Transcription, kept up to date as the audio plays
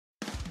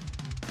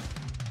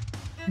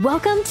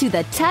Welcome to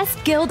the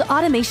Test Guild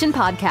Automation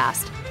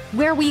Podcast,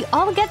 where we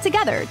all get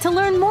together to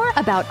learn more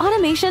about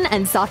automation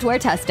and software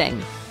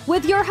testing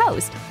with your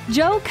host,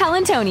 Joe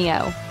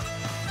Colantonio.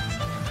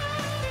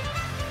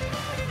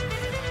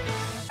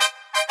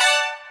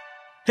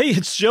 Hey,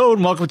 it's Joe,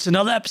 and welcome to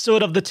another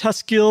episode of the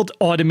Test Guild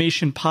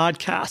Automation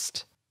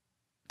Podcast.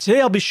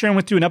 Today, I'll be sharing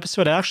with you an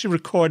episode I actually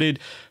recorded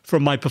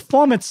from my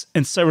performance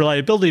and site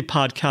reliability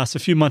podcast a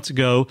few months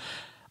ago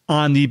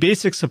on the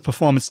basics of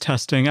performance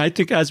testing. I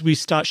think as we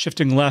start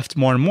shifting left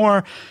more and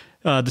more,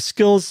 the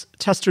skills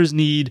testers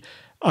need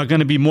are going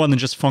to be more than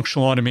just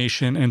functional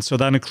automation. And so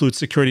that includes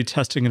security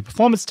testing and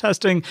performance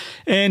testing.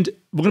 And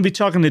we're going to be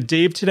talking to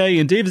Dave today.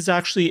 And Dave is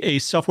actually a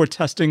software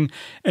testing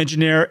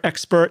engineer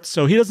expert.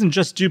 So he doesn't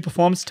just do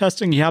performance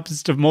testing. He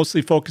happens to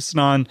mostly focus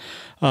on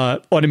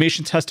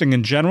automation testing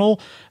in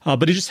general.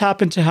 But he just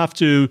happened to have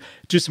to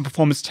do some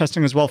performance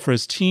testing as well for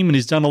his team. And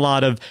he's done a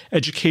lot of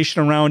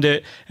education around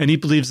it. And he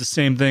believes the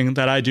same thing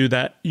that I do,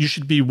 that you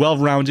should be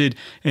well-rounded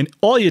in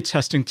all your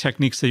testing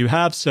techniques that you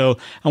have. So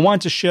I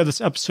wanted to share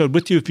this episode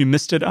with you if you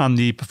missed it on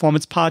the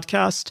performance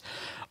podcast.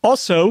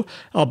 Also,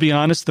 I'll be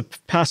honest, the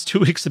past 2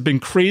 weeks have been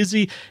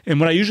crazy.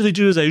 And what I usually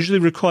do is I usually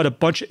record a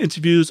bunch of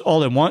interviews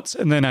all at once,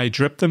 and then I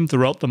drip them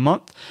throughout the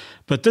month.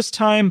 But this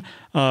time,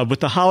 with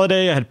the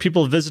holiday, I had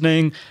people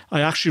visiting.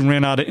 I actually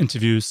ran out of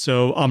interviews.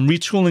 So I'm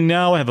retooling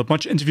now. I have a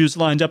bunch of interviews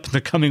lined up in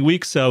the coming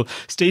weeks. So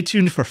stay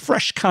tuned for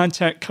fresh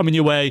content coming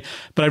your way.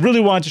 But I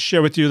really wanted to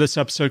share with you this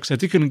episode because I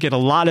think you're going to get a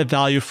lot of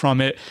value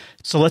from it.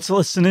 So let's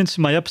listen into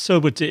my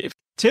episode with Dave.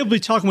 Today, we'll be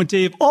talking with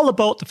Dave all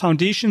about the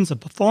foundations of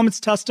performance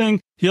testing.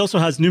 He also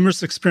has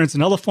numerous experience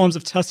in other forms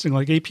of testing,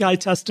 like API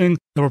testing,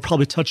 that we'll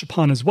probably touch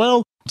upon as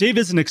well. Dave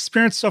is an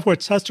experienced software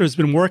tester, has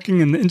been working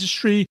in the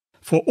industry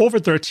for over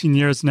 13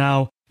 years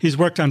now. He's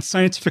worked on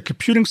scientific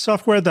computing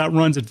software that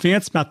runs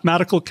advanced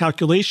mathematical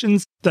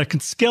calculations that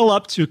can scale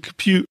up to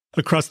compute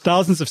across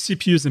thousands of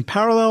CPUs in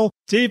parallel.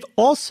 Dave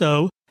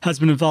also has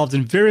been involved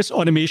in various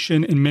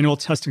automation and manual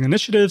testing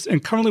initiatives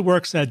and currently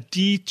works at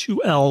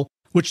D2L,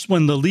 which is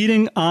one of the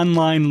leading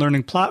online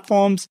learning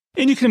platforms.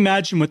 And you can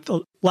imagine with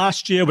the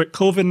last year with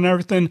COVID and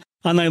everything,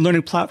 online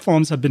learning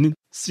platforms have been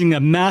seeing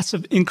a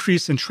massive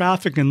increase in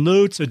traffic and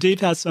load. So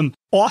Dave has some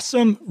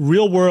awesome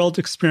real-world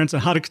experience on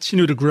how to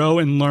continue to grow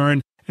and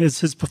learn as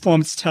his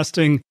performance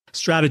testing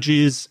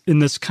strategies in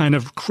this kind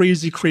of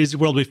crazy, crazy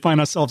world we find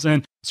ourselves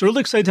in. So we're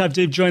really excited to have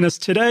Dave join us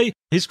today.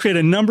 He's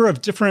created a number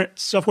of different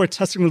software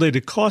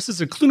testing-related courses,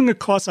 including a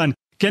course on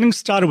getting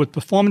started with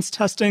performance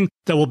testing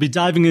that we'll be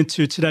diving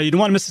into today. You don't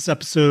want to miss this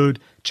episode.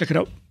 Check it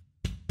out.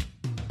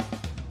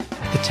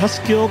 The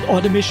Test Guild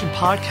Automation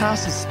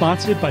Podcast is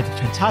sponsored by the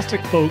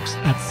fantastic folks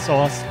at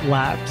Sauce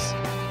Labs.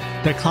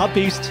 Their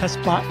cloud-based test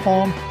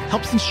platform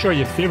helps ensure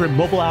your favorite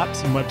mobile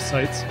apps and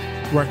websites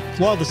work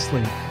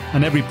flawlessly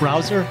on every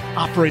browser,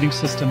 operating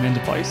system, and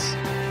device.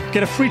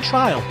 Get a free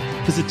trial.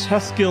 Visit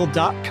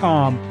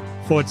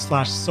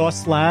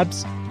testguild.com/Sauce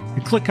Labs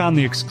and click on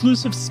the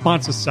exclusive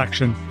sponsor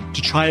section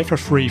to try it for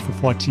free for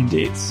 14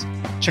 days.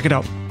 Check it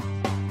out.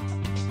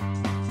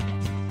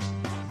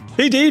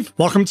 Hey, Dave.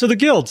 Welcome to the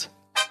Guild.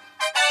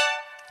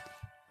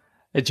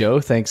 Hey, Joe.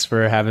 Thanks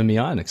for having me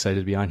on.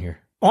 Excited to be on here.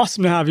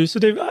 Awesome to have you. So,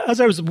 Dave,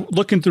 as I was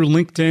looking through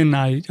LinkedIn,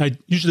 I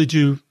usually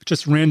do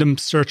just random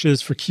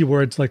searches for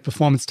keywords like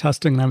performance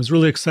testing, and I was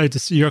really excited to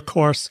see your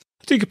course.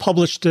 I think you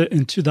published it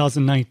in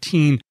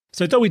 2019.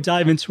 So I thought we'd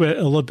dive into it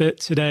a little bit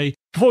today.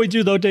 Before we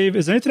do, though, Dave,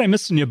 is there anything I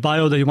missed in your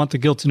bio that you want the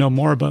Guild to know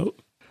more about?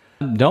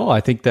 No, I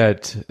think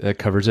that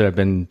covers it. I've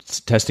been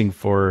testing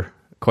for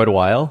quite a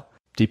while.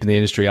 Deep in the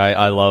industry,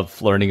 I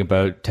love learning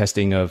about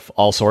testing of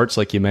all sorts,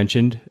 like you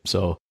mentioned.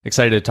 So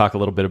excited to talk a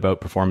little bit about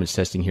performance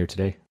testing here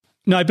today.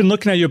 Now, I've been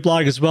looking at your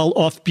blog as well,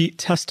 Offbeat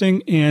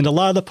Testing, and a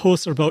lot of the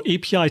posts are about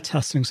API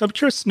testing. So I'm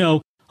curious to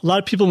know, a lot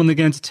of people, when they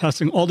get into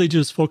testing, all they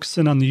do is focus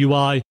in on the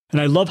UI. And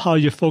I love how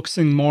you're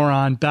focusing more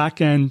on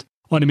back-end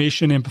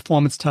automation and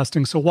performance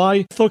testing. So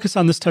why focus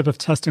on this type of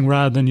testing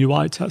rather than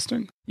UI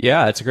testing?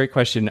 Yeah, that's a great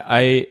question.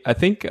 I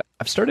think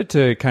I've started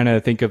to kind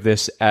of think of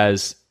this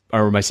as,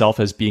 or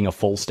myself as being a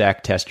full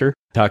stack tester.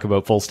 Talk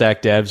about full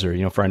stack devs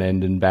or, front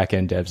end and back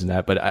end devs and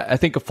that. But I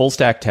think a full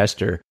stack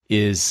tester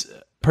is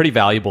a pretty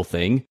valuable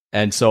thing.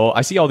 And so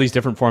I see all these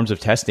different forms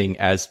of testing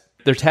as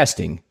they're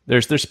testing.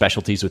 There's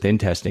specialties within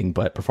testing,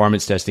 but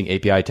performance testing,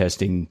 API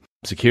testing,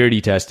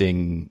 security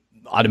testing,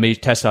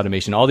 test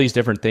automation, all these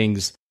different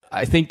things.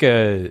 I think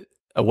a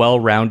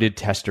well-rounded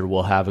tester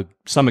will have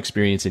some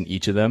experience in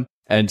each of them.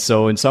 And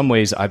so in some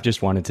ways, I've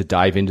just wanted to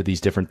dive into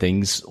these different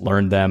things,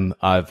 learn them.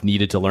 I've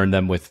needed to learn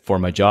them for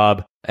my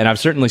job. And I've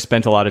certainly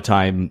spent a lot of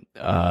time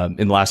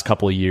in the last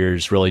couple of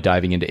years really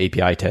diving into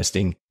API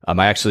testing.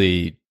 I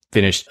actually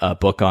finished a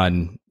book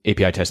on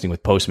API testing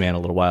with Postman a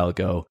little while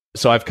ago.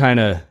 So I've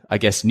kind of, I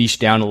guess, niched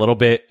down a little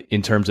bit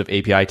in terms of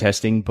API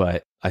testing.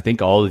 But I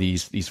think all of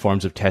these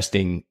forms of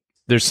testing,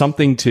 there's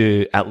something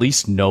to at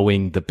least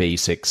knowing the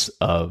basics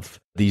of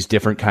these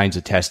different kinds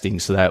of testing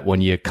so that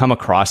when you come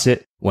across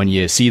it, when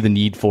you see the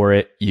need for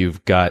it,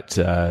 you've got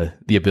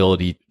the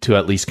ability to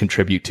at least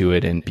contribute to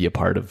it and be a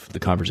part of the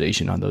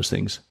conversation on those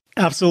things.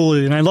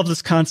 Absolutely. And I love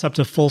this concept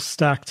of full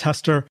stack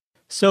tester.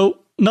 So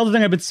another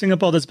thing I've been seeing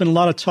about, there's been a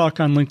lot of talk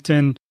on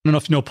LinkedIn. I don't know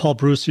if you know Paul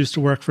Bruce used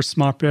to work for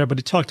Smart Bear, but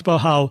he talked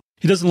about how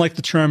he doesn't like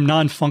the term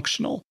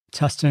non-functional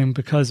testing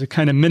because it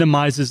kind of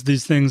minimizes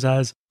these things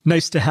as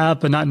nice to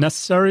have, but not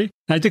necessary.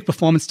 And I think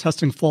performance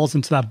testing falls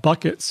into that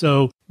bucket.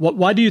 So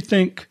why do you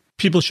think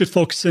people should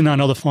focus in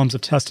on other forms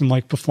of testing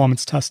like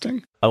performance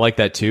testing? I like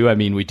that too. I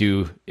mean, we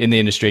do, in the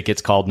industry, it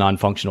gets called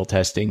non-functional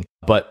testing,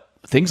 but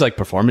things like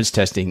performance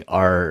testing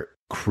are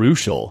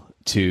crucial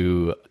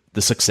to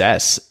the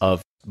success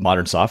of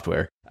modern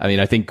software. I mean,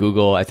 I think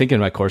in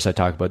my course I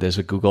talk about this,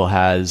 but Google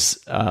has,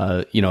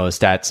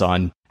 stats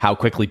on how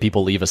quickly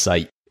people leave a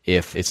site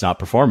if it's not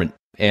performant.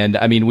 And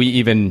I mean, we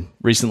even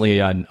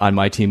recently on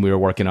my team, we were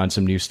working on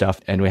some new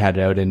stuff and we had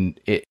it out and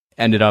it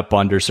ended up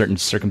under certain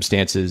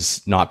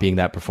circumstances not being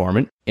that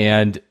performant.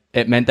 And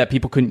it meant that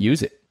people couldn't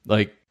use it.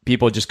 Like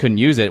people just couldn't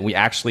use it. We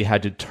actually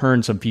had to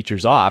turn some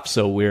features off.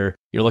 So you're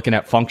looking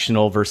at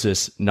functional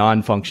versus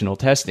non-functional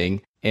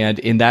testing. And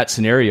in that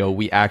scenario,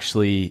 we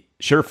actually,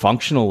 sure,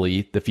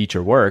 functionally, the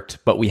feature worked,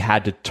 but we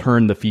had to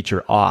turn the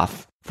feature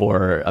off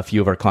for a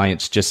few of our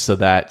clients just so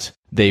that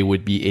they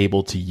would be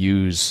able to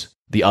use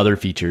the other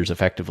features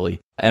effectively.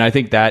 And I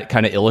think that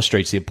kind of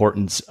illustrates the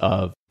importance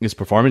of this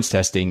performance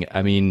testing.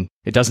 I mean,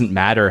 it doesn't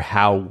matter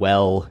how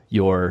well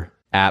your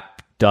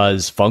app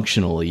does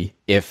functionally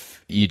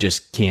if you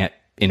just can't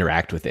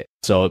interact with it.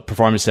 So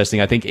performance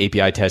testing, I think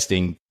API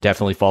testing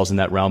definitely falls in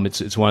that realm.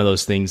 It's one of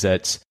those things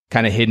that's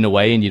kind of hidden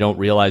away and you don't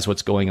realize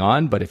what's going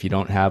on. But if you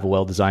don't have a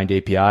well-designed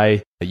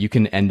API, you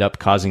can end up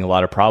causing a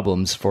lot of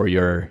problems for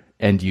your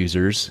end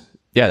users.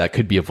 Yeah, that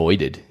could be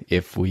avoided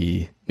if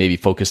we maybe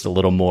focused a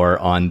little more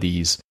on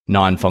these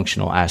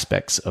non-functional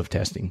aspects of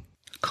testing.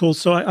 Cool.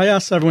 So I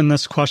asked everyone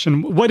this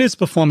question. What is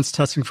performance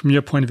testing from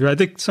your point of view? I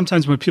think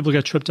sometimes when people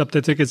get tripped up,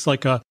 they think it's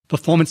like a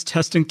performance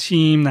testing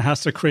team that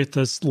has to create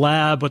this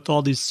lab with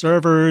all these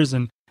servers.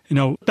 And,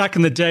 back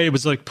in the day, it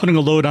was like putting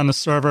a load on the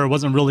server. It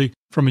wasn't really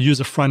from a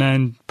user front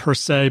end per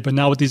se. But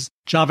now with these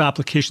Java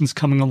applications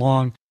coming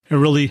along, it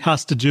really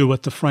has to do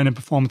with the front end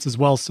performance as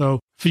well. So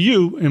for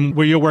you and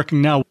where you're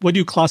working now, what do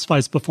you classify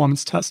as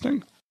performance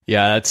testing?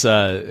 Yeah, that's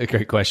a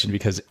great question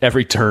because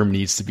every term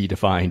needs to be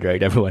defined,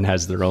 right? Everyone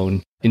has their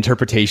own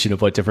interpretation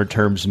of what different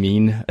terms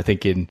mean. I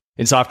think in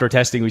software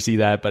testing, we see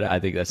that, but I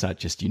think that's not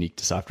just unique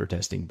to software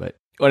testing. But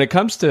when it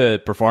comes to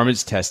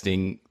performance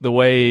testing, the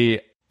way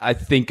I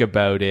think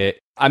about it,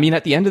 I mean,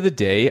 at the end of the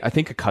day, I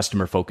think a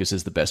customer focus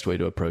is the best way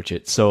to approach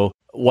it. So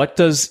what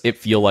does it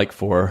feel like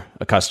for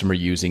a customer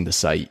using the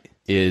site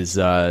is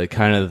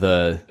kind of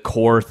the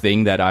core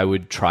thing that I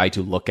would try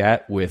to look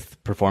at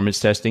with performance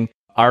testing.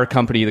 Our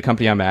company, the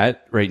company I'm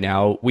at right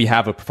now, we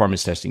have a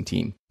performance testing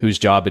team whose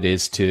job it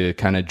is to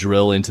kind of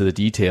drill into the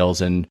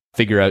details and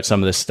figure out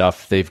some of the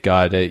stuff. They've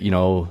got a,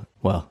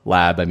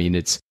 lab. I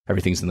mean,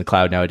 everything's in the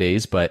cloud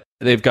nowadays, but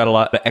they've got a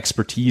lot of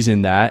expertise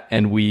in that.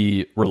 And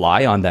we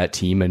rely on that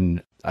team.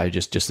 And I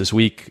just this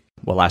week,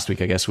 last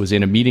week, I guess, was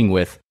in a meeting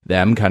with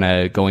them, kind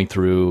of going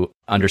through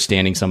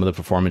understanding some of the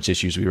performance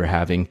issues we were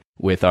having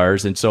with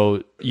ours. And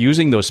so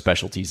using those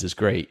specialties is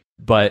great.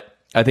 But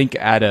I think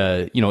at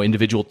a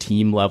individual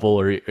team level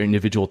or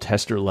individual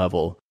tester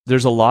level,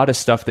 there's a lot of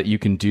stuff that you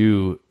can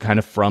do kind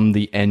of from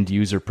the end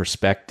user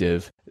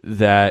perspective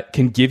that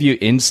can give you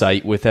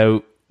insight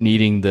without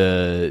needing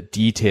the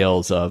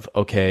details of,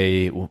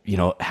 okay,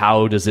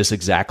 how does this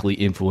exactly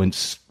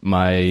influence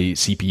my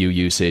CPU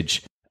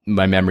usage,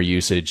 my memory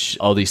usage,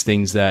 all these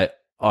things that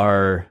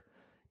are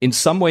in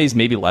some ways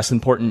maybe less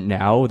important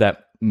now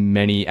that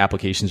many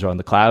applications are on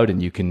the cloud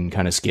and you can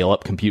kind of scale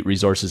up compute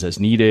resources as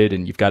needed.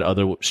 And you've got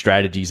other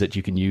strategies that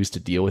you can use to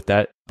deal with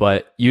that.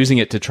 But using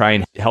it to try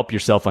and help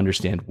yourself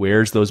understand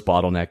where's those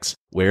bottlenecks,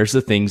 where's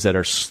the things that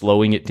are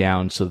slowing it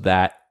down so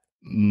that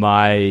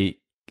my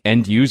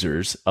end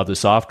users of the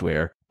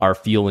software are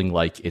feeling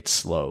like it's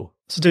slow.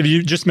 So Dave,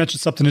 you just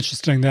mentioned something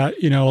interesting that,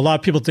 a lot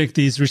of people think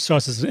these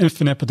resources are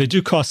infinite, but they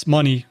do cost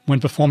money when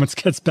performance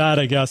gets bad,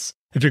 I guess,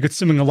 if you're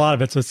consuming a lot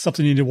of it. So it's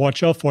something you need to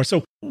watch out for.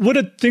 So what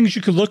are things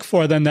you could look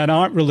for then that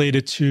aren't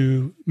related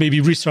to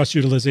maybe resource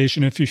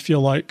utilization if you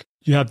feel like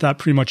you have that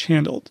pretty much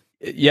handled?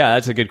 Yeah,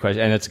 that's a good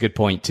question. And that's a good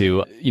point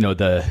too.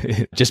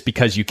 Just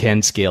because you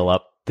can scale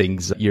up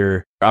things,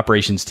 your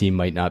operations team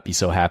might not be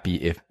so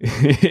happy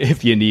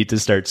if you need to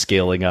start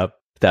scaling up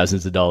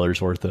thousands of dollars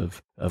worth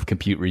of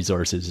compute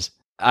resources.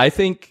 I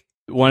think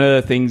one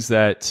of the things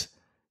that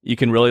you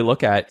can really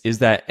look at is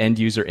that end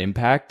user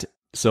impact.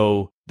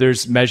 So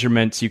there's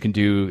measurements you can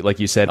do, like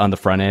you said, on the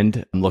front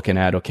end. I'm looking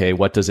at, okay,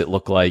 what does it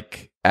look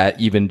like at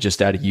even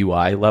just at a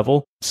UI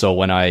level? So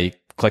when I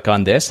click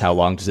on this, how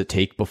long does it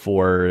take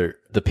before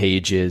the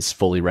page is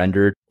fully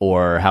rendered?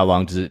 Or how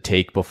long does it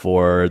take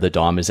before the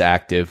DOM is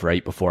active,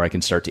 right? Before I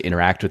can start to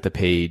interact with the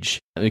page?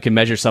 And we can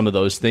measure some of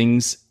those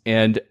things.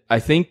 And I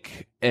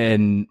think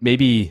an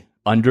maybe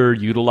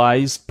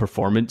underutilized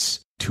performance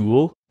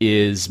tool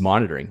is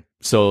monitoring.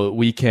 So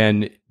we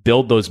can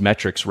build those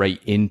metrics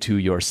right into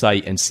your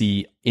site and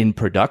see in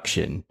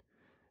production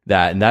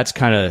that. And that's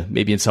kind of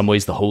maybe in some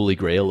ways the holy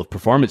grail of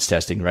performance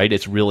testing, right?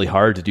 It's really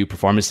hard to do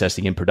performance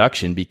testing in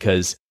production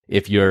because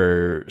if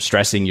you're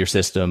stressing your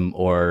system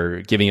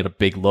or giving it a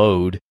big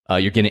load,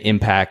 you're going to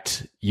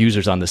impact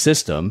users on the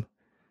system.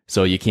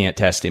 So you can't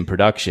test in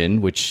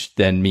production, which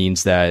then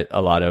means that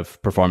a lot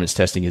of performance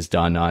testing is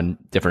done on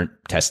different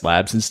test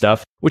labs and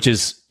stuff, which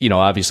is,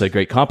 obviously a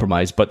great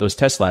compromise, but those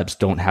test labs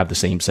don't have the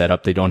same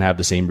setup. They don't have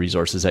the same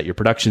resources that your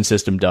production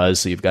system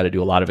does. So you've got to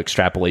do a lot of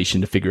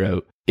extrapolation to figure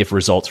out if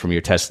results from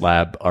your test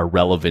lab are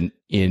relevant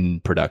in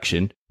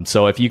production.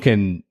 So if you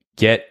can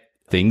get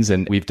things,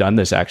 and we've done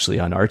this actually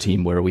on our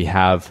team where we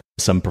have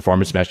some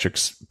performance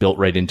metrics built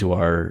right into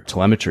our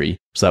telemetry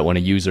so that when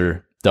a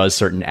user does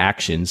certain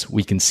actions,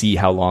 we can see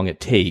how long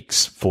it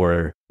takes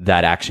for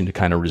that action to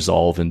kind of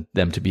resolve and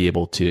them to be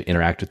able to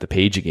interact with the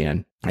page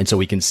again. And so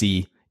we can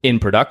see in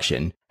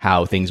production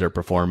how things are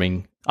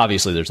performing.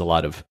 Obviously, there's a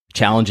lot of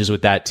challenges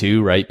with that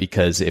too, right?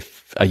 Because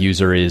if a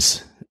user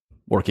is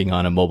working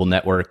on a mobile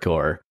network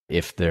or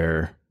if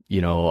they're,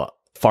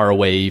 far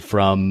away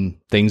from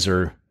things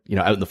or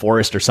out in the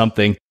forest or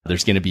something,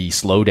 there's going to be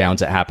slowdowns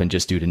that happen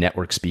just due to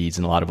network speeds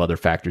and a lot of other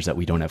factors that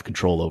we don't have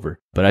control over.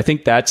 But I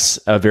think that's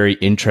a very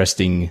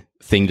interesting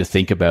thing to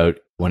think about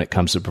when it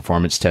comes to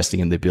performance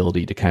testing and the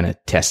ability to kind of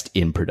test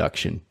in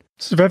production.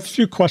 So I have a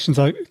few questions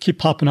that keep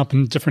popping up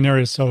in different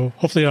areas. So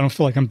hopefully I don't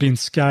feel like I'm being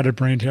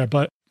scatterbrained here,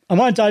 but I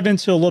want to dive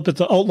into a little bit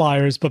the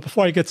outliers. But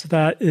before I get to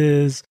that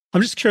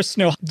I'm just curious to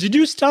know, did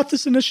you start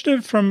this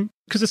initiative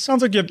because it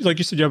sounds like like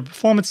you said, you have a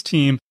performance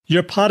team,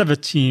 you're part of a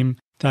team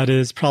that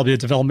is probably a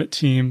development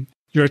team.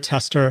 You're a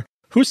tester.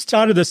 Who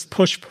started this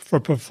push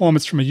for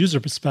performance from a user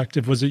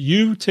perspective? Was it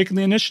you taking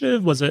the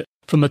initiative? Was it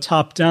from the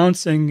top down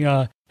saying,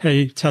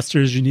 hey,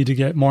 testers, you need to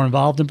get more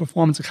involved in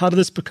performance? Like, how did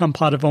this become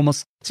part of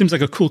almost, seems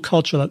like a cool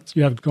culture that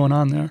you have going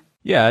on there?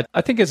 Yeah,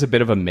 I think it's a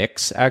bit of a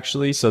mix,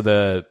 actually. So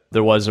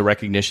there was a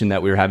recognition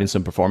that we were having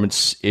some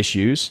performance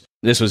issues.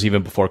 This was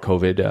even before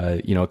COVID,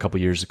 a couple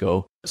of years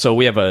ago. So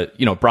we have a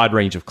broad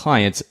range of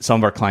clients. Some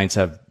of our clients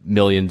have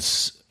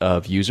millions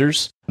of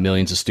users,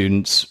 millions of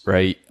students,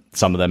 right?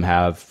 Some of them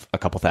have a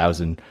couple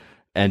thousand.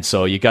 And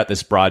so you got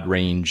this broad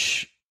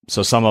range.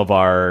 So some of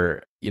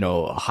our,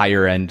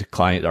 higher end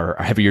client or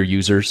heavier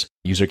users,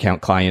 user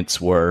count clients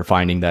were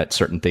finding that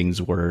certain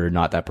things were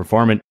not that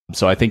performant.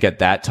 So I think at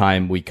that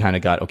time we kind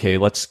of got, okay,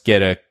 let's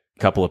get a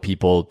couple of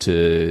people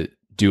to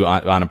do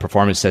on a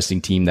performance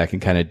testing team that can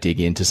kind of dig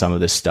into some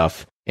of this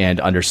stuff and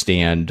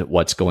understand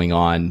what's going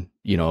on,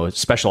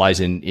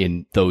 specialize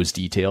in those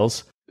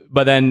details.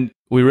 But then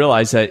we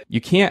realized that you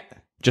can't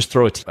just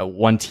throw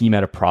one team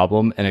at a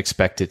problem and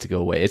expect it to go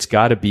away. It's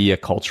got to be a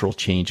cultural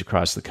change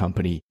across the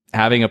company.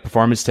 Having a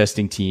performance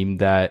testing team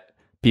that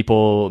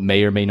people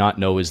may or may not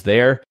know is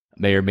there,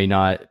 may or may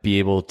not be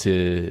able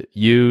to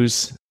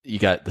use. You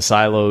got the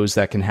silos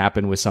that can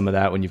happen with some of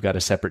that when you've got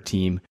a separate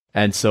team.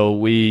 And so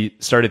we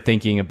started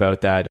thinking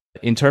about that.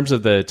 In terms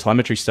of the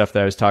telemetry stuff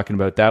that I was talking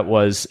about, that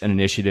was an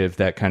initiative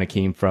that kind of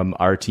came from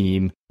our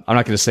team. I'm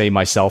not going to say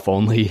myself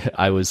only.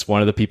 I was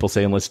one of the people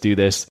saying, let's do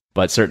this.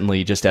 But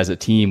certainly just as a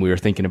team, we were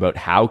thinking about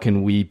how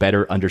can we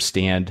better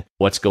understand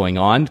what's going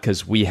on?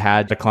 Because we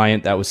had a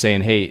client that was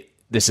saying, hey,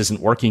 this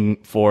isn't working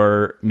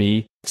for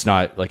me. It's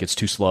not like it's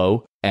too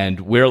slow.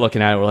 And we're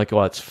looking at it, we're like,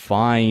 well, it's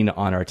fine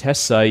on our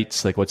test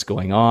sites. Like, what's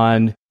going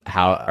on?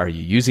 How are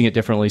you using it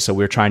differently? So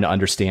we're trying to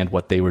understand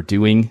what they were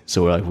doing.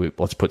 So we're like,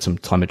 let's put some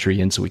telemetry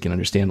in so we can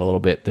understand a little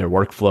bit their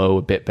workflow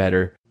a bit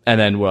better. And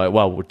then we're like,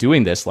 well, we're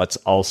doing this. Let's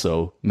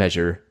also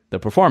measure the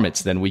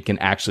performance. Then we can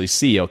actually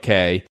see,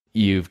 okay,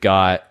 you've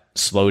got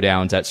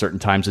slowdowns at certain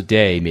times of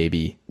day,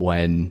 maybe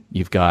when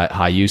you've got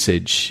high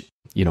usage,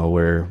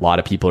 where a lot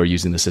of people are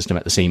using the system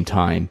at the same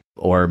time.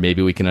 Or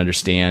maybe we can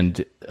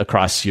understand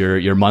across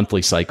your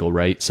monthly cycle,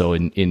 right? So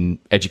in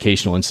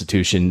educational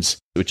institutions,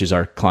 which is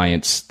our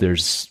clients,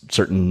 there's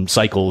certain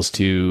cycles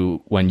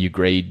to when you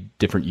grade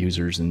different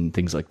users and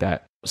things like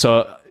that.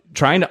 So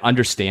trying to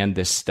understand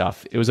this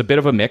stuff, it was a bit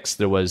of a mix.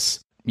 There was,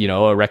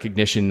 a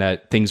recognition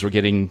that things were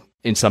getting,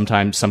 in some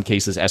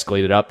cases,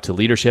 escalated up to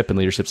leadership, and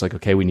leadership's like,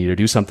 okay, we need to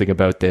do something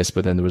about this.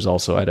 But then there was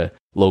also at a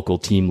local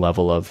team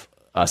level of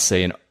us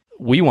saying,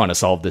 we want to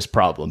solve this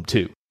problem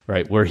too,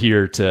 right? We're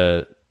here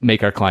to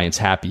make our clients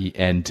happy.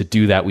 And to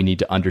do that, we need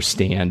to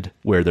understand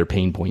where their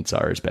pain points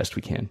are as best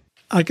we can.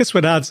 I guess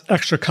what adds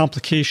extra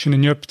complication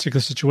in your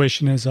particular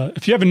situation is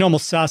if you have a normal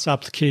SaaS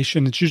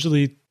application, it's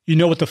usually,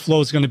 what the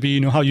flow is going to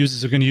be, how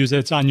users are going to use it.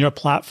 It's on your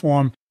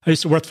platform. I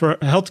used to work for a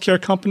healthcare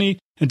company,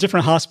 and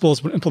different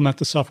hospitals would implement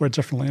the software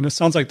differently. And it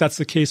sounds like that's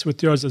the case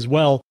with yours as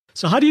well.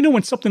 So how do you know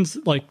when something's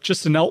like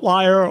just an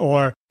outlier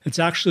or it's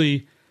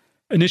actually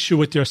an issue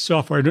with your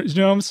software? You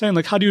know what I'm saying?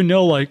 Like, how do you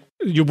know, like,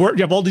 you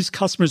have all these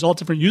customers, all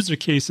different user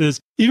cases.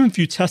 Even if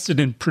you test it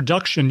in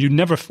production, you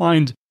never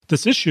find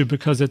this issue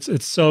because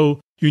it's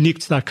so unique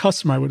to that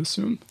customer, I would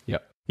assume.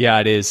 Yep. Yeah,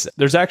 it is.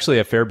 There's actually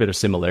a fair bit of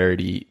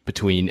similarity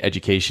between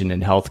education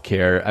and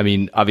healthcare. I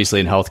mean, obviously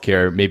in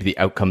healthcare, maybe the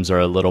outcomes are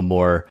a little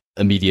more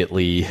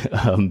immediately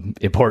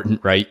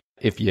important, right?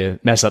 if you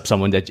mess up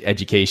someone's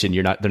education,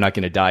 they're not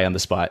going to die on the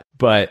spot.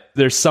 But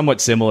they're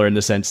somewhat similar in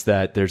the sense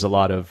that there's a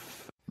lot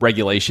of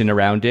regulation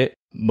around it.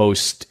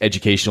 Most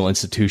educational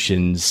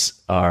institutions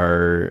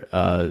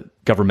are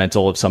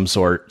governmental of some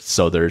sort,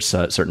 so there's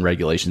certain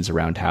regulations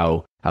around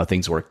how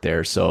things work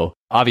there. So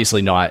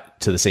obviously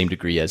not to the same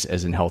degree as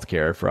in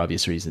healthcare for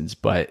obvious reasons,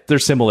 but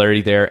there's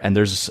similarity there. And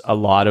there's a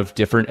lot of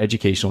different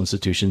educational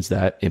institutions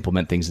that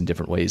implement things in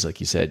different ways, like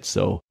you said.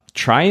 So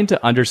trying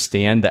to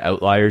understand the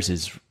outliers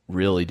is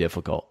really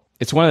difficult.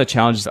 It's one of the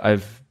challenges.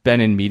 I've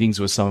been in meetings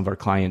with some of our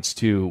clients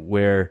too,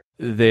 where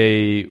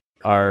they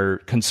are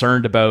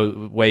concerned about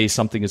the way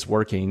something is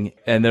working.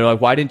 And they're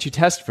like, why didn't you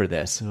test for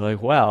this? And they're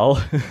like,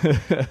 well,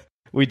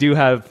 we do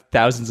have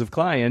thousands of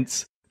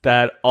clients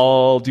that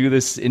all do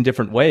this in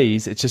different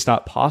ways. It's just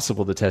not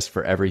possible to test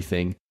for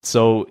everything.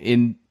 So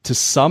to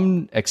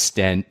some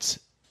extent,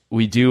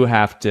 we do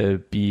have to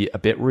be a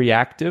bit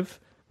reactive,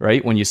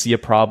 right? When you see a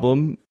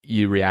problem,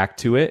 you react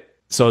to it.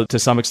 So to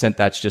some extent,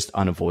 that's just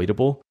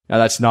unavoidable. Now,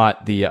 that's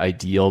not the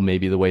ideal,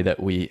 maybe the way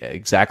that we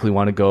exactly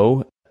want to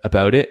go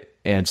about it.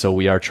 And so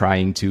we are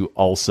trying to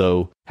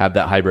also have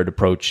that hybrid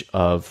approach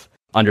of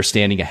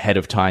understanding ahead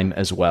of time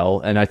as well.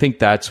 And I think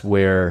that's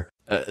where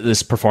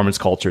this performance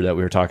culture that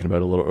we were talking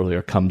about a little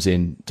earlier comes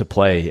into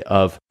play.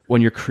 Of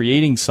when you're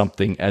creating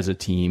something as a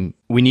team,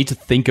 we need to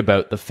think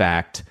about the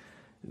fact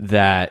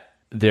that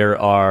there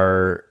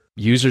are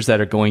users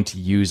that are going to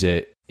use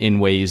it in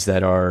ways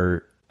that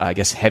are, I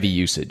guess, heavy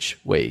usage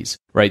ways,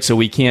 right? So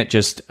we can't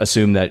just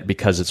assume that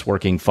because it's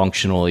working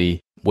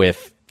functionally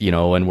with,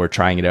 and we're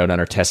trying it out on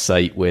our test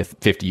site with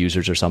 50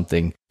 users or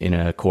something in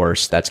a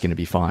course, that's going to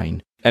be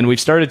fine. And we've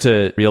started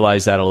to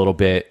realize that a little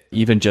bit,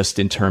 even just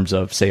in terms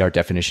of, say, our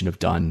definition of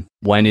done.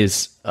 When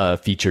is a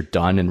feature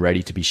done and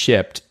ready to be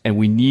shipped? And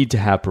we need to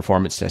have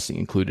performance testing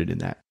included in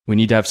that. We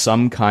need to have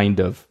some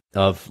kind of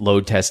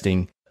load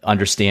testing,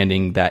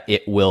 understanding that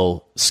it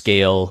will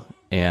scale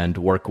and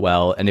work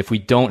well. And if we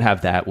don't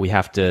have that, we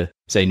have to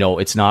say, no,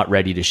 it's not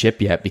ready to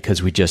ship yet,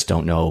 because we just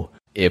don't know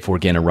if we're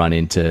going to run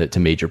into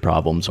major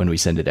problems when we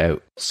send it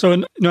out.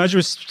 So, as you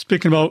were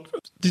speaking about,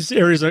 these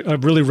areas are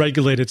really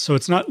regulated. So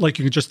it's not like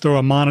you can just throw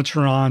a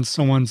monitor on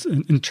someone's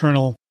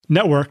internal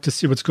network to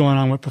see what's going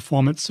on with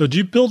performance. So do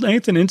you build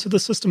anything into the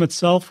system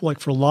itself, like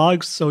for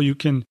logs, so you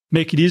can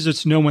make it easier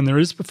to know when there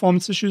is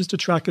performance issues to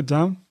track it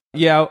down?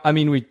 Yeah, I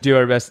mean, we do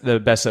our best, the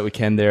best that we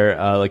can there.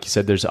 Like you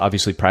said, there's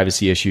obviously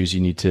privacy issues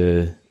you need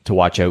to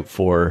watch out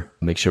for.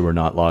 Make sure we're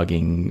not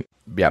logging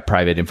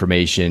private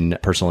information,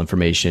 personal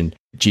information.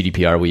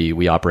 GDPR,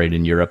 we operate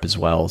in Europe as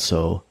well,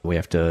 so we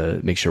have to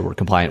make sure we're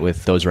compliant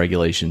with those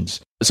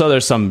regulations. So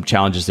there's some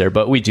challenges there,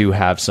 but we do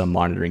have some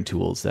monitoring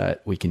tools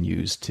that we can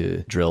use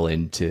to drill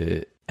in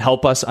to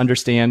help us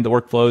understand the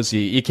workflows.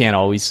 You can't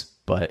always,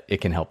 but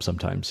it can help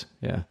sometimes.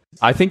 Yeah.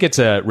 I think it's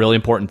a really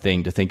important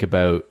thing to think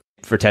about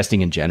for testing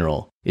in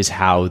general, is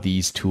how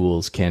these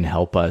tools can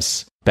help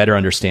us better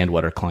understand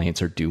what our clients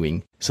are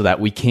doing so that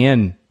we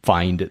can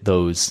find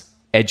those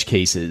edge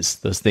cases,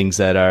 those things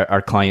that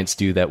our clients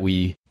do that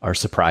we are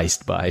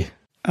surprised by.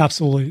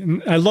 Absolutely.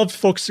 And I love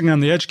focusing on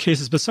the edge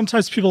cases, but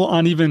sometimes people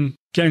aren't even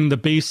getting the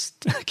base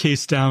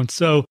case down.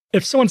 So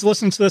if someone's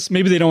listening to this,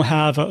 maybe they don't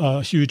have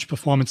a huge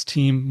performance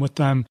team with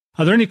them.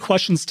 Are there any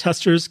questions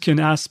testers can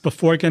ask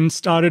before getting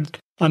started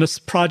on this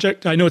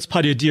project? I know it's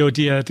part of your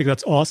DoD. I think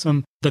that's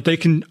awesome that they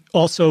can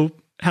also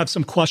have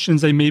some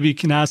questions they maybe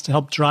can ask to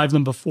help drive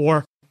them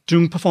before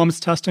doing performance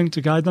testing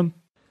to guide them.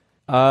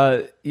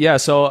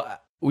 So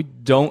we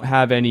don't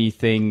have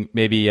anything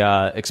maybe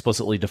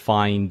explicitly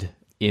defined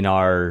in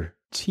our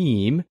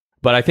team,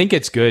 but I think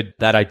it's good,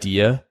 that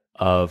idea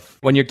of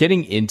when you're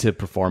getting into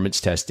performance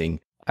testing,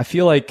 I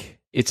feel like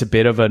it's a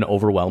bit of an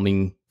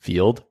overwhelming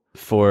field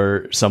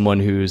for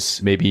someone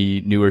who's maybe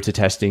newer to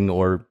testing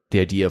or the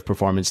idea of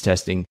performance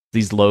testing.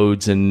 These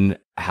loads and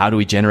how do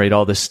we generate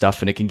all this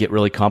stuff, and it can get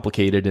really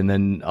complicated, and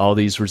then all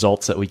these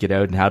results that we get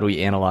out and how do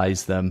we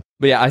analyze them.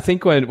 But yeah, I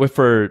think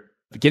for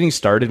getting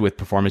started with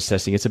performance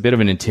testing, it's a bit of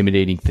an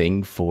intimidating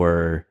thing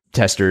for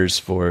testers,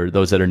 for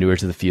those that are newer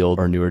to the field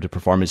or newer to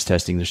performance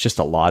testing. There's just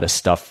a lot of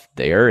stuff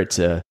there. It's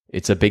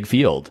a big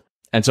field.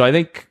 And so I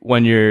think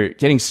when you're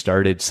getting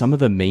started, some of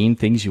the main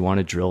things you want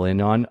to drill in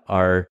on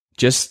are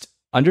just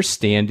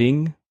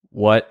understanding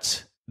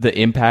what the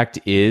impact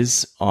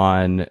is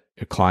on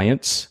your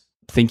clients,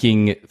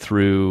 thinking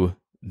through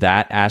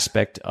that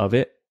aspect of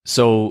it.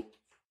 So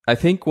I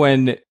think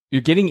when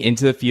you're getting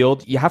into the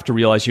field, you have to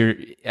realize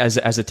as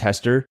a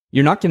tester,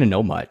 you're not going to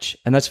know much,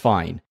 and that's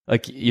fine.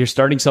 Like, you're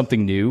starting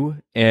something new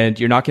and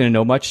you're not going to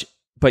know much,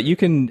 but you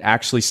can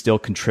actually still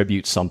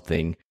contribute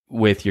something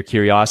with your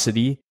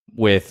curiosity,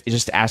 with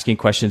just asking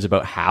questions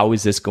about how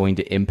is this going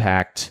to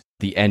impact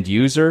the end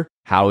user?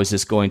 How is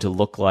this going to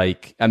look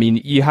like? I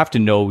mean, you have to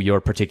know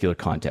your particular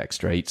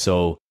context, right?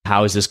 So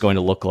how is this going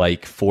to look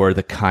like for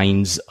the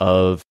kinds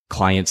of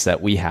clients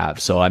that we have?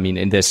 So, I mean,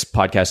 in this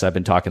podcast, I've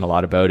been talking a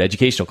lot about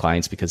educational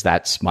clients because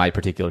that's my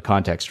particular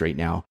context right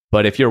now.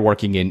 But if you're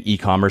working in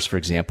e-commerce, for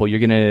example, you're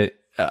going to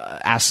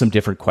ask some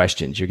different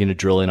questions. You're going to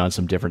drill in on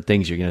some different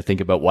things. You're going to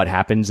think about what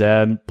happens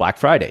Black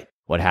Friday.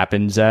 What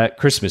happens at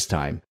Christmas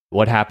time?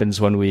 What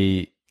happens when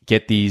we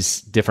get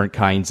these different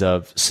kinds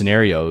of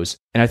scenarios?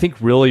 And I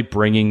think really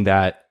bringing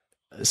that,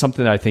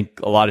 something that I think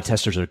a lot of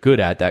testers are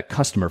good at, that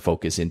customer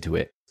focus into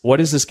it.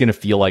 What is this going to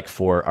feel like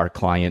for our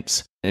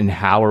clients? And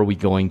how are we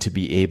going to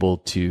be able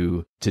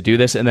to do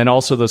this? And then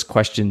also those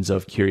questions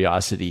of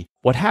curiosity.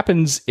 What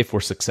happens if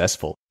we're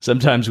successful?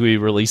 Sometimes we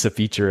release a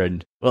feature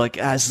and we're like,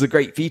 this is a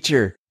great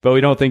feature. But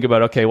we don't think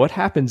about, okay, what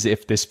happens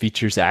if this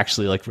feature is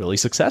actually like really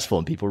successful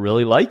and people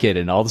really like it?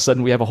 And all of a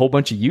sudden we have a whole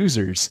bunch of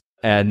users.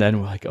 And then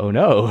we're like, oh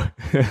no,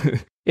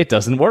 it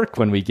doesn't work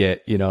when we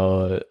get,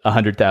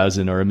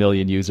 100,000 or 1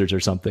 million users or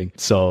something.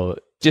 So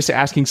just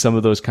asking some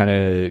of those kind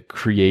of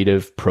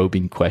creative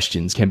probing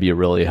questions can be a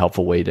really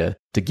helpful way to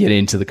get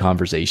into the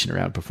conversation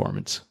around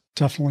performance.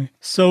 Definitely.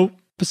 So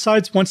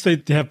besides once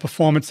they have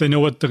performance, they know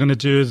what they're going to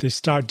do, they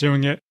start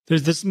doing it.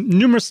 There's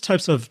numerous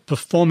types of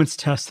performance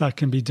tests that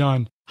can be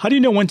done. How do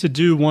you know when to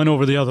do one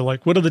over the other?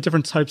 Like, what are the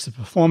different types of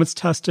performance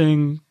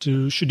testing?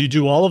 Should you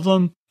do all of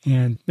them?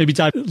 And maybe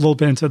dive a little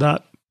bit into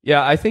that.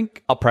 Yeah, I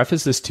think I'll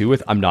preface this too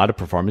with, I'm not a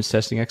performance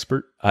testing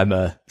expert. I'm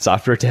a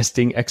software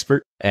testing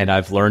expert, and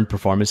I've learned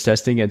performance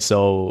testing. And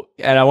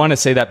I want to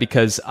say that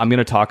because I'm going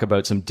to talk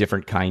about some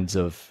different kinds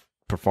of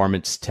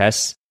performance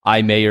tests.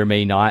 I may or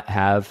may not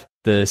have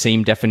the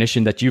same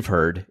definition that you've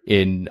heard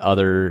in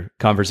other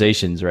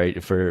conversations,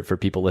 right? For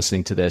people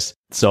listening to this.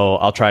 So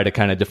I'll try to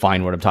kind of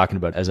define what I'm talking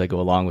about as I go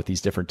along with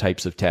these different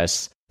types of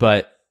tests.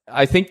 But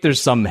I think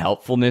there's some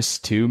helpfulness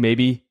too,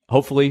 maybe,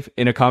 hopefully,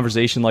 in a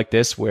conversation like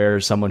this, where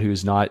someone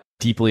who's not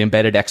deeply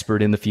embedded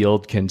expert in the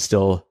field can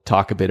still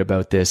talk a bit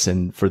about this.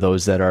 And for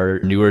those that are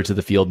newer to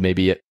the field,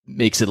 maybe it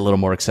makes it a little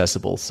more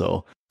accessible.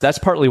 So that's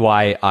partly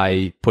why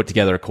I put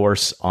together a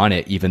course on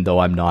it, even though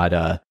I'm not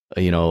a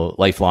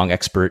lifelong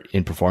expert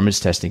in performance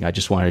testing. I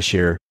just want to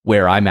share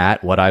where I'm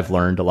at, what I've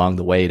learned along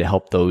the way to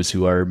help those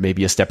who are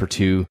maybe a step or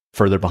two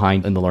further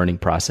behind in the learning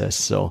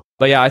process.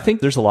 But yeah, I think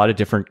there's a lot of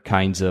different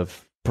kinds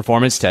of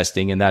performance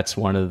testing. And that's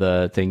one of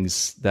the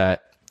things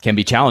that can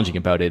be challenging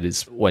about it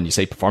is when you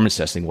say performance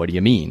testing, what do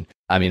you mean?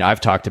 I mean, I've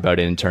talked about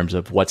it in terms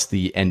of what's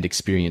the end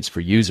experience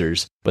for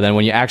users. But then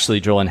when you actually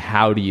drill in,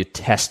 how do you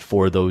test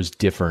for those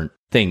different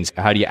things?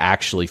 How do you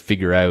actually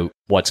figure out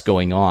what's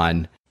going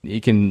on? You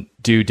can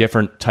do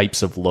different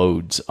types of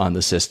loads on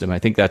the system. I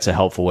think that's a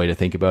helpful way to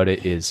think about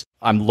it is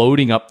I'm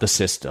loading up the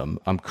system.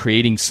 I'm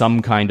creating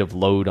some kind of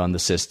load on the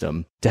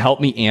system to help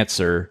me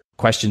answer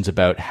questions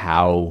about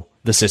how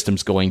the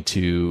system's going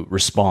to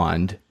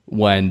respond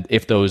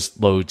if those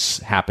loads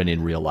happen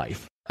in real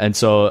life. And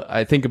so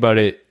I think about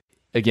it,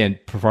 again,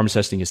 performance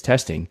testing is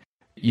testing.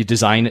 You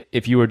design,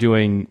 if you were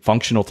doing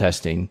functional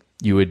testing,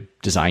 you would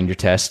design your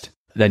test,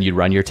 then you'd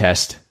run your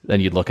test,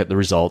 then you'd look at the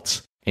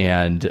results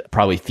and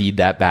probably feed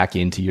that back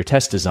into your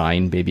test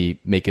design, maybe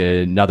make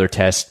another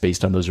test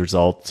based on those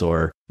results,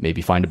 or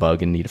maybe find a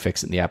bug and need to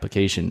fix it in the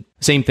application.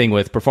 Same thing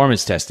with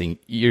performance testing.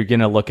 You're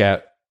going to look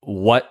at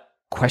what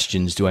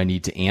questions do I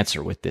need to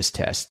answer with this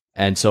test?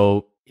 And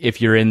so if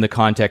you're in the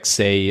context,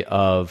 say,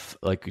 of,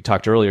 like we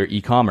talked earlier,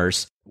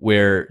 e-commerce,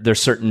 where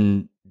there's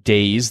certain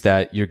days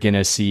that you're going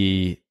to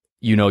see,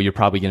 you're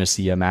probably going to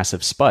see a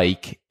massive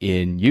spike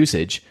in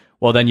usage,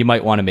 well, then you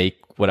might want to make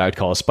what I would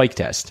call a spike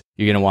test.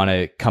 You're going to want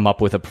to come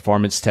up with a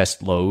performance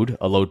test load,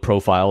 a load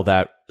profile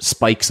that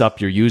spikes up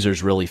your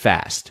users really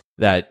fast,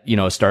 that,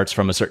 starts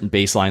from a certain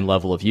baseline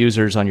level of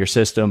users on your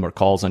system or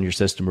calls on your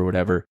system or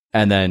whatever,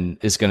 and then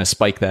is going to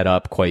spike that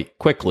up quite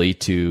quickly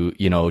to,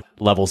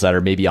 levels that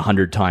are maybe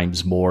 100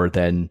 times more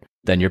than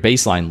your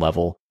baseline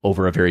level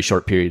over a very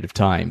short period of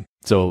time.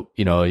 So,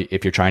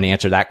 if you're trying to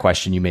answer that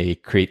question, you may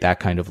create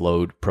that kind of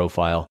load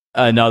profile.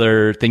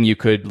 Another thing you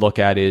could look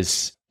at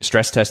is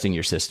stress testing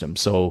your system.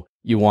 So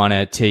you want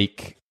to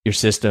take your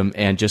system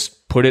and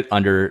just put it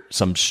under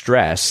some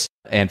stress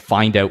and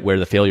find out where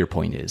the failure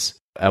point is.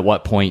 At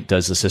what point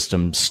does the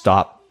system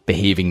stop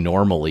behaving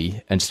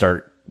normally and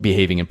start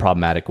behaving in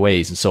problematic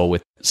ways? And so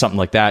with something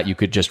like that, you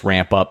could just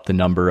ramp up the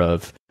number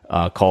of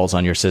calls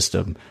on your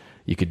system.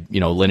 You could,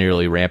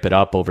 linearly ramp it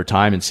up over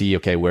time and see,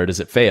 okay, where does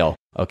it fail?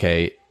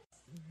 Okay,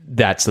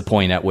 that's the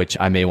point at which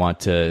I may want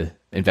to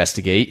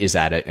investigate. Is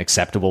that an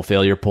acceptable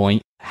failure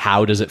point?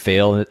 How does it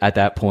fail at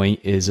that point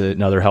is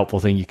another helpful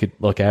thing you could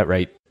look at,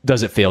 right?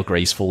 Does it fail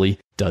gracefully?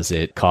 Does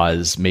it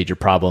cause major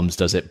problems?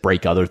 Does it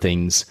break other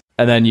things?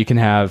 And then you can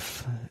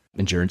have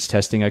endurance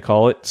testing, I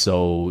call it.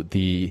 So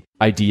the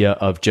idea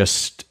of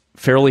just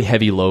fairly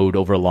heavy load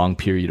over a long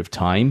period of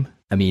time.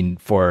 I mean,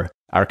 for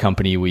our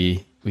company,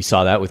 we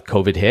saw that with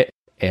COVID hit.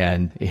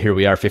 And here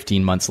we are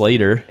 15 months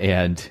later,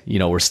 and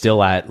we're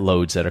still at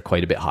loads that are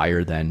quite a bit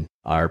higher than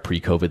our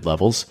pre-COVID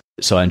levels.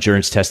 So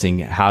endurance testing,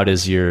 how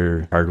does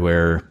your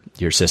hardware,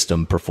 your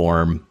system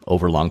perform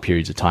over long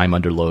periods of time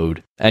under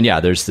load? And yeah,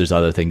 there's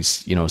other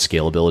things,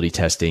 scalability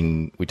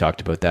testing. We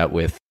talked about that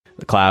with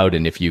the cloud.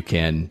 And if you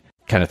can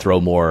kind of throw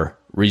more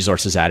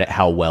resources at it,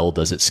 how well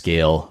does it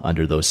scale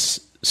under those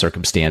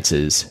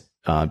circumstances?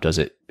 Does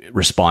it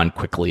respond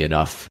quickly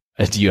enough?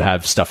 Do you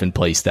have stuff in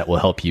place that will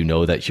help you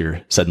know that you're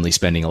suddenly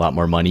spending a lot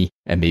more money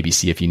and maybe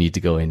see if you need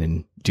to go in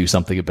and do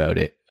something about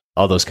it?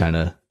 all those kind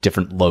of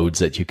different loads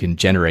that you can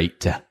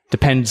generate.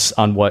 Depends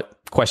on what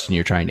question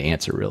you're trying to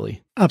answer,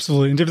 really.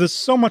 Absolutely. And Dave, there's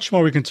so much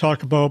more we can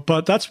talk about,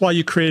 but that's why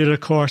you created a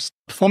course,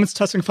 Performance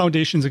Testing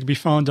Foundations. It can be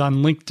found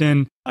on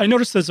LinkedIn. I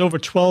noticed there's over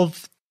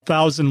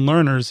 12,000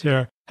 learners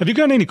here. Have you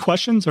gotten any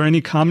questions or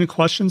any common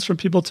questions from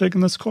people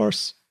taking this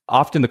course?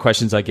 Often the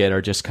questions I get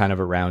are just kind of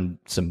around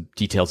some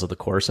details of the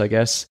course, I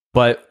guess.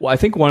 But I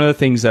think one of the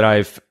things that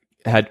I've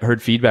had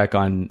heard feedback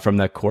on from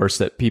that course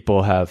that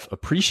people have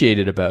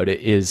appreciated about it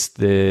is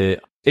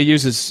it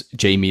uses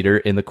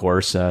JMeter in the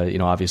course,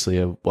 obviously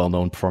a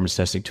well-known performance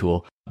testing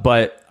tool.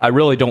 But I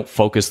really don't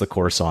focus the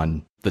course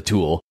on the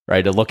tool,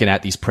 right? Looking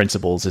at these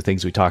principles, the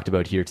things we talked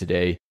about here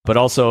today. But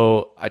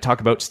also I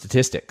talk about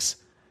statistics.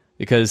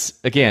 Because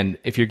again,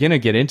 if you're going to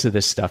get into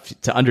this stuff,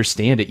 to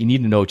understand it, you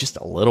need to know just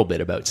a little bit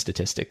about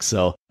statistics.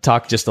 So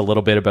talk just a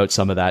little bit about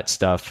some of that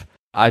stuff.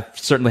 I've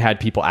certainly had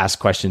people ask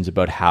questions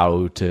about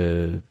how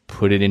to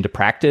put it into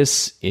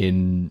practice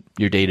in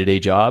your day-to-day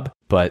job.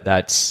 But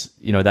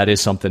that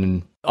is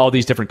something, all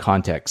these different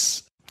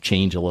contexts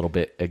change a little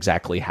bit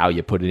exactly how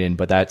you put it in.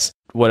 But that's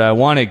what I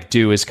want to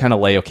do is kind of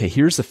lay, okay,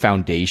 here's the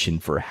foundation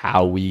for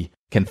how we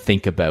can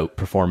think about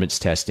performance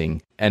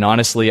testing. And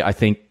honestly, I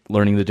think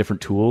learning the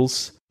different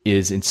tools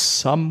is in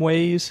some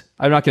ways,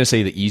 I'm not going to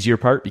say the easier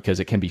part because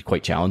it can be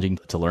quite challenging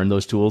to learn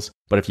those tools.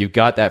 But if you've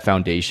got that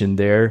foundation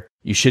there,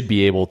 you should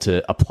be able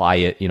to apply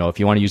it. If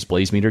you want to use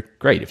BlazeMeter,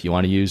 great. If you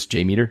want to use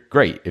JMeter,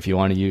 great. If you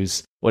want to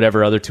use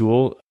whatever other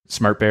tool,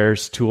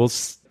 SmartBear's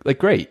tools,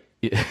 great.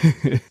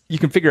 You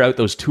can figure out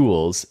those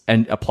tools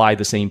and apply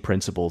the same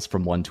principles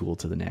from one tool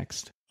to the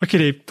next. Okay,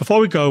 Dave,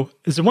 before we go,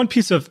 is there one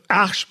piece of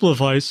actionable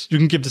advice you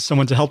can give to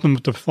someone to help them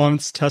with the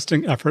performance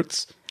testing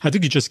efforts? I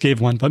think you just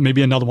gave one, but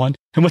maybe another one.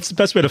 And what's the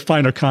best way to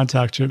find or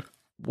contact you?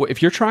 If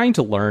you're trying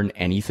to learn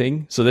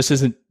anything, so this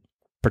isn't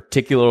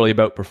particularly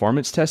about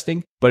performance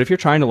testing, but if you're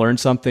trying to learn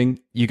something,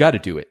 you got to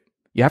do it.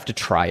 You have to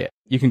try it.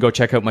 You can go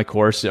check out my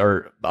course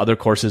or other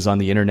courses on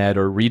the internet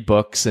or read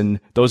books, and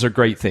those are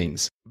great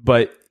things.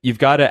 But you've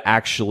got to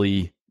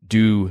actually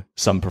do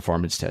some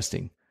performance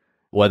testing,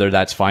 whether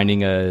that's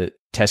finding a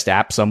test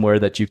app somewhere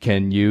that you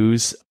can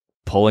use,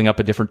 pulling up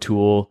a different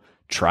tool,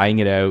 trying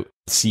it out,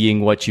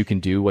 seeing what you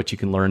can do, what you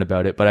can learn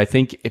about it. But I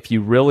think if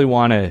you really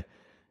want to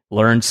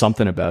learn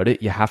something about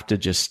it, you have to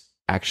just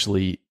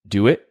actually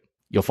do it.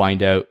 You'll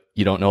find out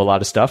you don't know a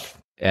lot of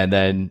stuff, and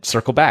then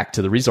circle back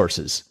to the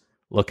resources.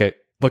 Look at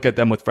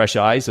them with fresh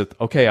eyes of,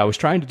 okay, I was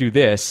trying to do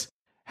this.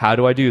 How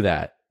do I do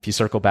that? If you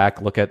circle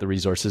back, look at the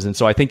resources. And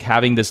so I think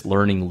having this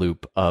learning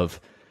loop of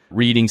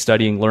reading,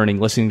 studying, learning,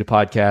 listening to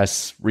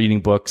podcasts,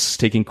 reading books,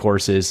 taking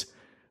courses,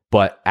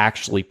 but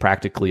actually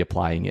practically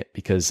applying it.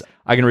 Because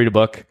I can read a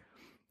book,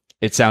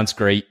 it sounds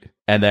great,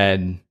 and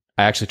then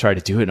I actually try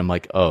to do it, and I'm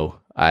like, oh,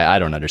 I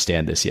don't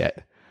understand this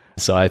yet.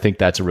 So I think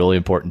that's a really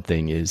important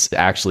thing, is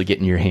actually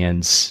getting your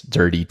hands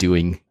dirty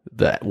doing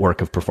the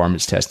work of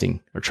performance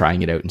testing or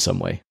trying it out in some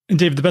way. And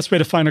Dave, the best way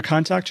to find or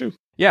contact you?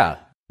 Yeah.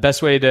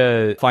 Best way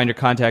to find or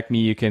contact me,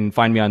 you can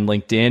find me on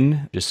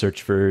LinkedIn. Just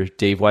search for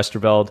Dave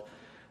Westerveld.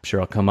 I'm sure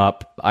I'll come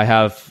up. I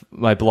have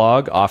my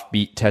blog,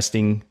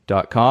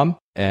 offbeattesting.com,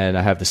 and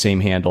I have the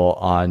same handle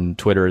on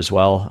Twitter as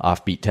well,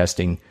 Offbeat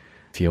Testing,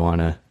 if you want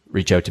to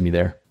reach out to me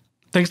there.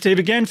 Thanks, Dave,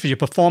 again for your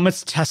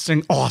performance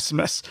testing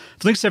awesomeness.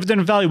 For links to everything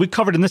of value we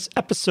covered in this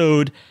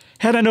episode,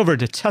 head on over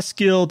to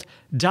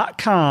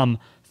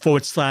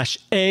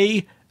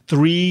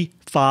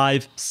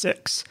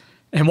testguild.com/A356.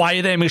 And while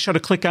you're there, make sure to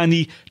click on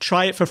the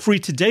Try It for Free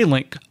Today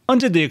link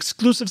under the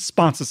exclusive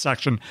sponsor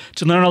section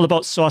to learn all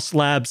about Sauce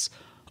Labs'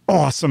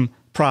 awesome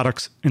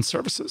products and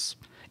services.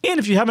 And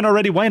if you haven't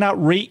already, why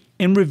not rate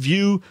and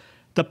review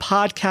the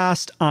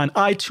podcast on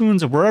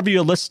iTunes or wherever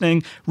you're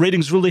listening?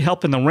 Ratings really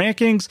help in the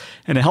rankings,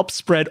 and it helps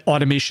spread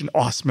automation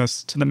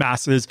awesomeness to the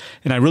masses.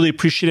 And I really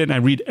appreciate it, and I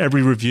read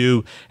every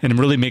review, and it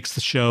really makes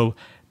the show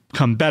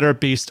come better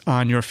based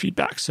on your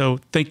feedback. So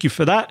thank you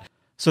for that.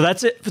 So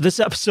that's it for this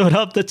episode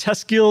of the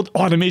Test Guild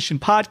Automation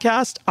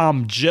Podcast.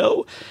 I'm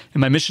Joe,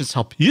 and my mission is to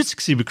help you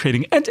succeed with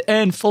creating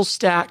end-to-end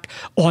full-stack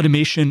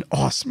automation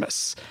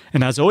awesomeness.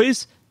 And as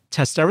always,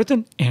 test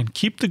everything and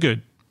keep the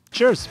good.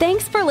 Cheers.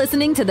 Thanks for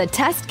listening to the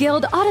Test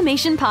Guild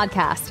Automation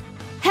Podcast.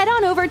 Head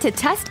on over to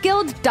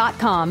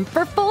testguild.com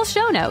for full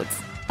show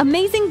notes,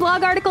 amazing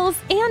blog articles,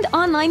 and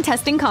online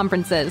testing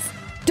conferences.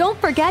 Don't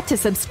forget to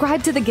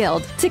subscribe to the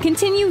Guild to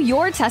continue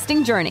your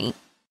testing journey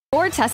or test